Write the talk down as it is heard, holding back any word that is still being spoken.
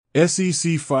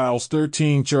SEC files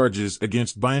 13 charges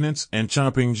against Binance and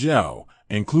Changpeng Zhao,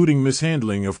 including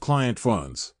mishandling of client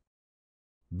funds.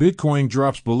 Bitcoin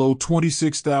drops below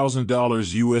 $26,000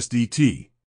 USDT.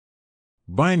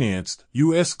 Binance,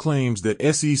 U.S. claims that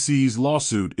SEC's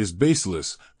lawsuit is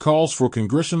baseless, calls for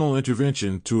congressional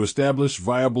intervention to establish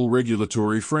viable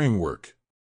regulatory framework.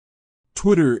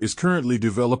 Twitter is currently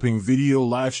developing video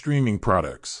live streaming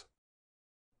products.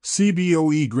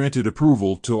 CBOE granted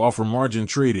approval to offer margin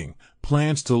trading,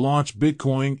 plans to launch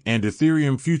Bitcoin and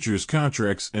Ethereum futures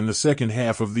contracts in the second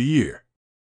half of the year.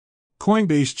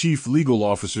 Coinbase chief legal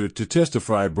officer to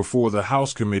testify before the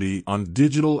House Committee on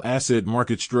Digital Asset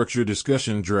Market Structure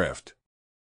discussion draft.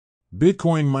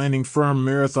 Bitcoin mining firm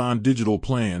Marathon Digital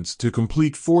plans to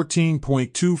complete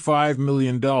 $14.25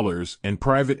 million in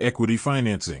private equity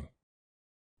financing.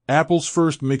 Apple's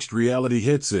first mixed reality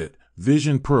headset,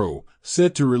 Vision Pro,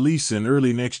 set to release in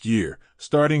early next year,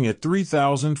 starting at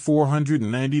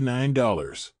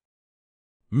 $3,499.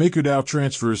 MakerDAO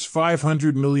transfers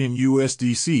 $500 million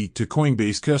USDC to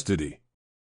Coinbase custody.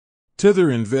 Tether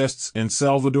invests in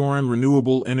Salvadoran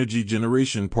renewable energy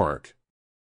generation park.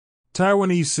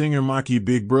 Taiwanese singer Maki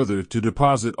Big Brother to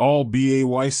deposit all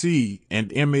BAYC and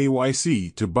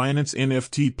MAYC to Binance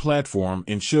NFT platform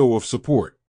in show of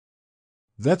support.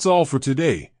 That's all for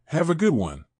today. Have a good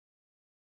one.